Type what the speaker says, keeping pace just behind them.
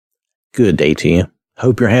Good day to you.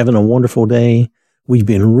 Hope you're having a wonderful day. We've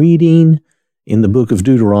been reading in the book of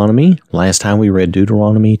Deuteronomy. Last time we read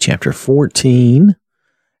Deuteronomy chapter 14.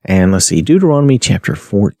 And let's see, Deuteronomy chapter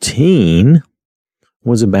 14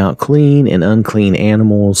 was about clean and unclean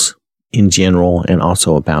animals in general and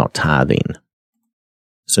also about tithing.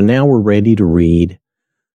 So now we're ready to read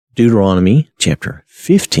Deuteronomy chapter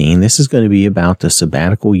 15. This is going to be about the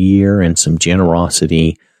sabbatical year and some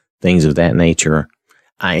generosity, things of that nature.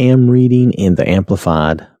 I am reading in the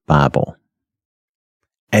Amplified Bible.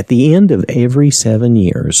 At the end of every 7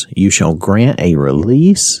 years, you shall grant a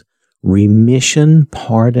release, remission,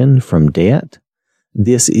 pardon from debt.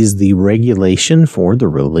 This is the regulation for the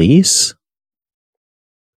release.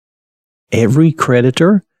 Every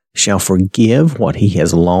creditor shall forgive what he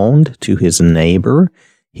has loaned to his neighbor.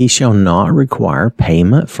 He shall not require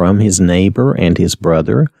payment from his neighbor and his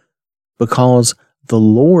brother, because the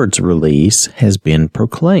Lord's release has been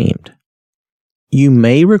proclaimed. You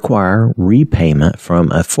may require repayment from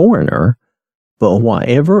a foreigner, but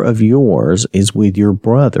whatever of yours is with your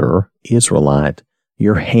brother, Israelite,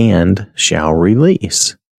 your hand shall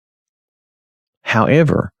release.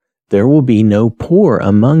 However, there will be no poor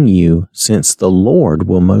among you, since the Lord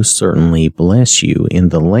will most certainly bless you in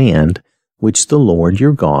the land which the Lord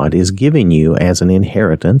your God is giving you as an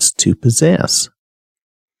inheritance to possess.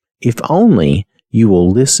 If only you will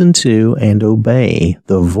listen to and obey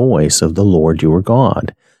the voice of the Lord your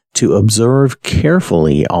God, to observe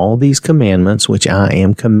carefully all these commandments which I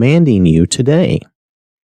am commanding you today.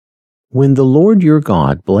 When the Lord your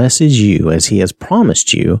God blesses you as he has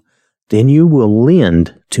promised you, then you will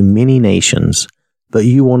lend to many nations, but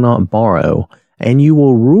you will not borrow, and you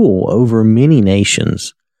will rule over many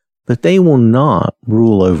nations, but they will not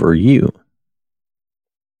rule over you.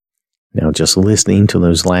 Now, just listening to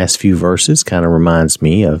those last few verses kind of reminds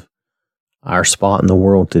me of our spot in the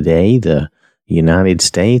world today. The United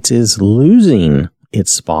States is losing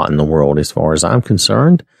its spot in the world as far as I'm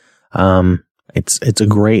concerned. It's a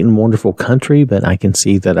great and wonderful country, but I can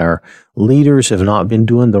see that our leaders have not been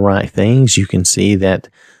doing the right things. You can see that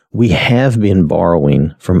we have been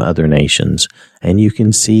borrowing from other nations, and you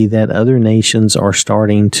can see that other nations are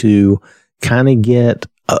starting to kind of get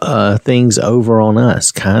things over on us,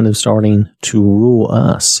 kind of starting to rule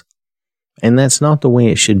us. And that's not the way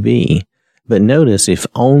it should be. But notice, if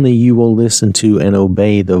only you will listen to and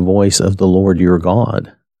obey the voice of the Lord your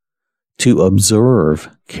God, to observe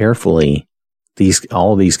carefully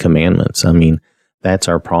all these commandments. I mean, that's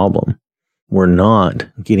our problem. We're not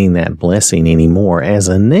getting that blessing anymore as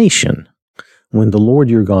a nation. When the Lord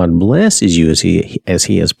your God blesses you as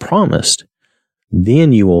he has promised,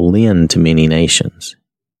 then you will lend to many nations,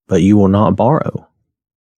 but you will not borrow.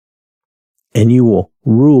 And you will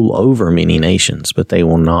rule over many nations, but they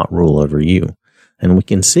will not rule over you. And we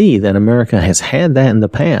can see that America has had that in the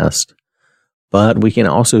past, but we can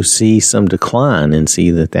also see some decline and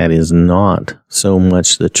see that that is not so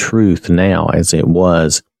much the truth now as it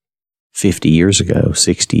was 50 years ago,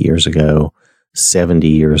 60 years ago, 70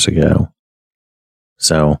 years ago.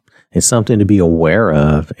 So it's something to be aware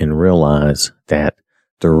of and realize that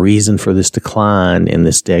the reason for this decline and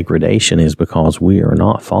this degradation is because we are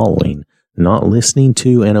not following, not listening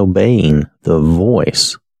to and obeying the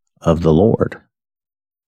voice of the Lord.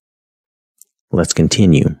 Let's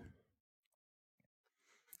continue.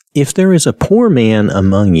 If there is a poor man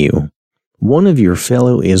among you, one of your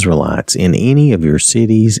fellow Israelites in any of your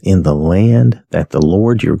cities in the land that the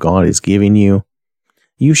Lord your God is giving you,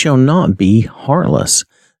 you shall not be heartless,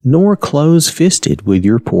 nor close-fisted with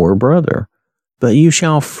your poor brother, but you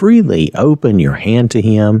shall freely open your hand to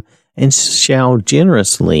him and shall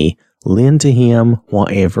generously lend to him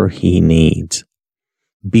whatever he needs.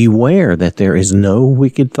 Beware that there is no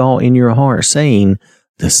wicked thought in your heart, saying,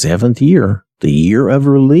 the 7th year, the year of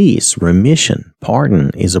release, remission, pardon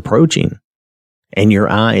is approaching, and your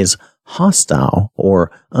eye is hostile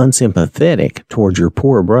or unsympathetic toward your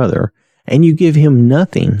poor brother, and you give him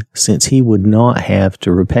nothing, since he would not have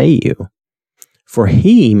to repay you. For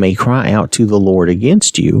he may cry out to the Lord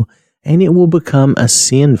against you, and it will become a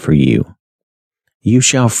sin for you. You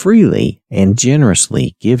shall freely and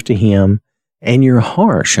generously give to him, and your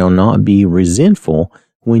heart shall not be resentful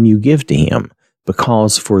when you give to him,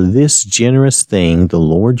 because for this generous thing the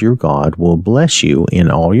Lord your God will bless you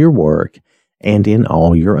in all your work and in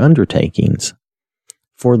all your undertakings.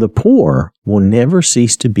 For the poor will never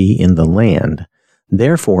cease to be in the land.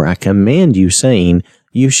 Therefore I command you, saying,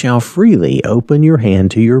 you shall freely open your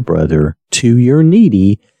hand to your brother, to your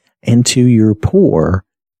needy, and to your poor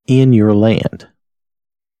in your land.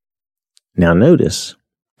 Now notice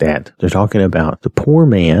that they're talking about the poor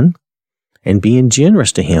man and being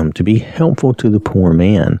generous to him to be helpful to the poor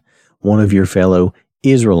man, one of your fellow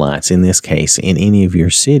Israelites, in this case, in any of your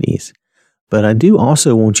cities. But I do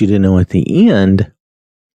also want you to know at the end,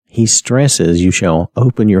 he stresses, you shall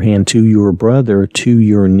open your hand to your brother, to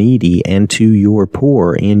your needy, and to your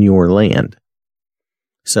poor in your land.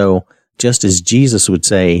 So, just as Jesus would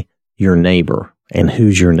say, your neighbor, and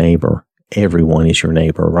who's your neighbor? Everyone is your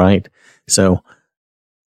neighbor, right? So,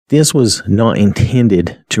 this was not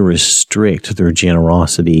intended to restrict their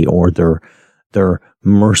generosity or their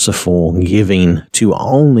merciful giving to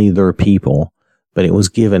only their people, but it was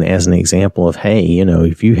given as an example of, hey,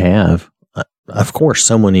 if you have, of course,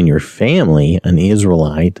 someone in your family, an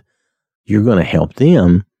Israelite, you're going to help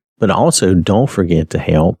them, but also don't forget to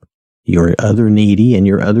help your other needy and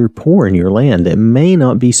your other poor in your land that may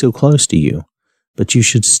not be so close to you, but you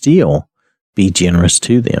should still be generous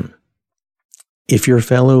to them. If your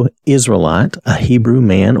fellow Israelite, a Hebrew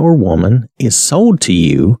man or woman, is sold to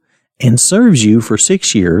you and serves you for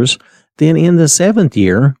 6 years, then in the 7th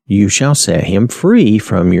year you shall set him free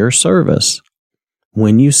from your service.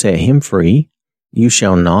 When you set him free, you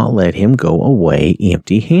shall not let him go away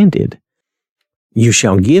empty-handed. You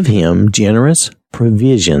shall give him generous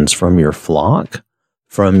provisions from your flock,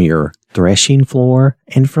 from your threshing floor,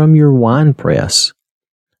 and from your winepress.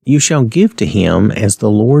 You shall give to him as the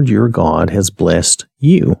Lord your God has blessed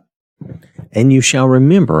you. And you shall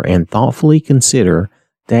remember and thoughtfully consider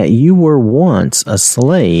that you were once a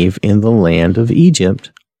slave in the land of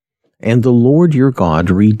Egypt, and the Lord your God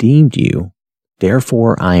redeemed you.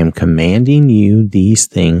 Therefore I am commanding you these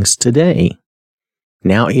things today.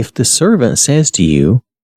 Now if the servant says to you,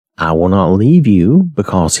 I will not leave you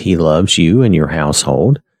because he loves you and your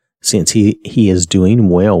household, since he is doing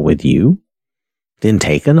well with you, then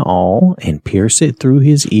take an awl and pierce it through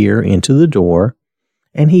his ear into the door,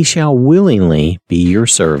 and he shall willingly be your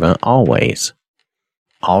servant always.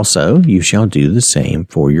 Also, you shall do the same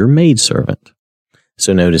for your maidservant.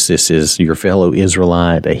 So notice this is your fellow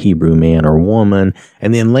Israelite, a Hebrew man or woman,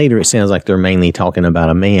 and then later it sounds like they're mainly talking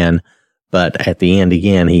about a man, but at the end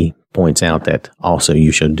again he points out that also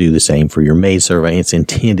you shall do the same for your maidservant. It's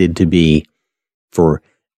intended to be for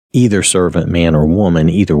either servant, man or woman,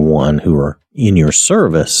 either one who are in your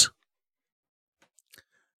service.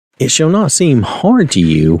 It shall not seem hard to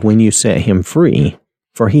you when you set him free,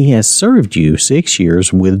 for he has served you 6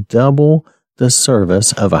 years with double the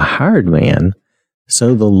service of a hired man,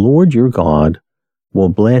 so the Lord your God will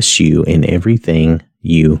bless you in everything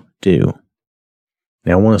you do.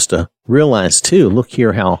 Now I want us to realize too, look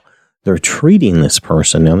here how they're treating this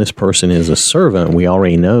person. Now this person is a servant. We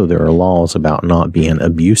already know there are laws about not being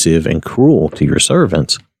abusive and cruel to your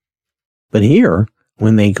servants. But here,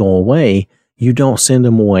 when they go away, you don't send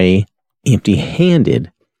them away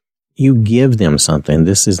empty-handed. You give them something.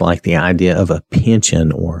 This is like the idea of a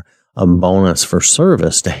pension or a bonus for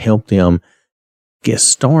service to help them get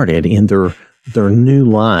started in their new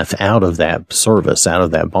life out of that service, out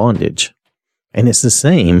of that bondage. And it's the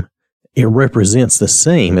same. It represents the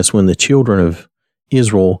same as when the children of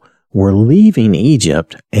Israel were leaving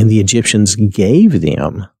Egypt and the Egyptians gave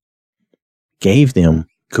them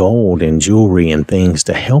gold and jewelry and things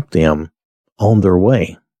to help them on their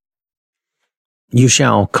way. You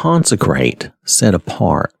shall consecrate, set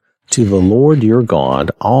apart, to the Lord your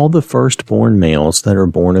God all the firstborn males that are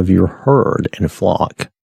born of your herd and flock.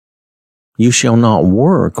 You shall not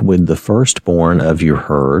work with the firstborn of your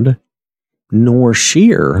herd, nor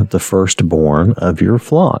shear the firstborn of your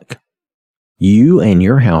flock. You and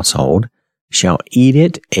your household shall eat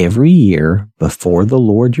it every year before the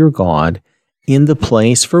Lord your God in the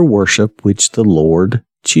place for worship which the Lord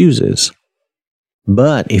chooses.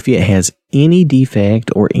 But if it has any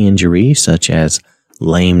defect or injury, such as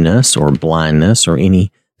lameness or blindness or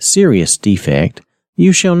any serious defect,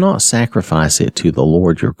 you shall not sacrifice it to the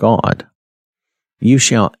Lord your God. You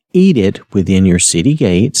shall eat it within your city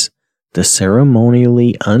gates. The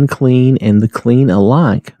ceremonially unclean and the clean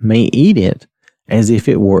alike may eat it as if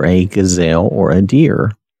it were a gazelle or a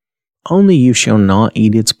deer. Only you shall not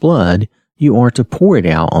eat its blood. You are to pour it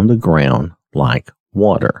out on the ground like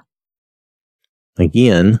water.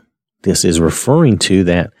 Again, this is referring to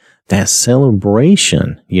that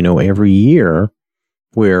celebration, every year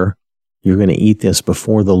where you're going to eat this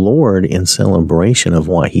before the Lord in celebration of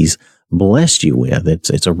what He's blessed you with.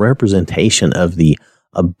 It's a representation of the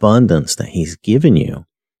abundance that He's given you.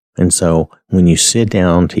 And so when you sit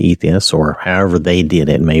down to eat this, or however they did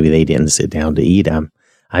it, maybe they didn't sit down to eat.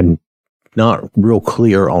 I'm not real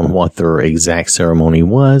clear on what their exact ceremony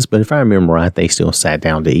was, but if I remember right, they still sat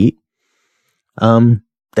down to eat.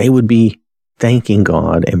 They would be thanking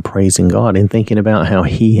God and praising God and thinking about how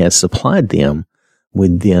He has supplied them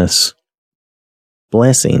with this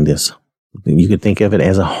blessing. This, you could think of it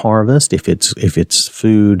as a harvest if it's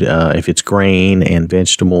food, if it's grain and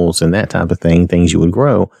vegetables and that type of thing, things you would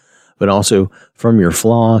grow, but also from your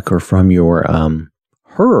flock or from your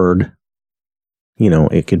herd.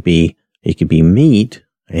 It could be meat,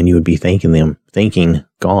 and you would be thanking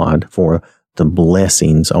God for the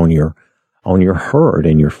blessings on your herd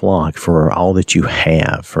and your flock, for all that you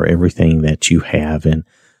have, for everything that you have, and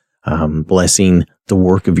blessing the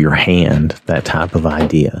work of your hand, that type of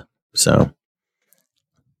idea. So,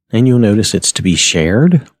 and you'll notice it's to be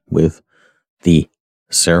shared with the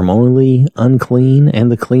ceremonially unclean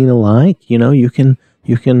and the clean alike. You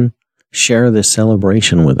can share this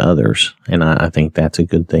celebration with others, and I think that's a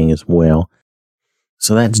good thing as well.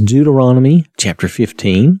 So that's Deuteronomy chapter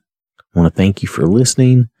 15. I want to thank you for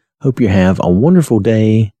listening. Hope you have a wonderful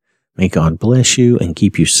day. May God bless you and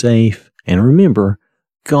keep you safe. And remember,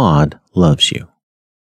 God loves you.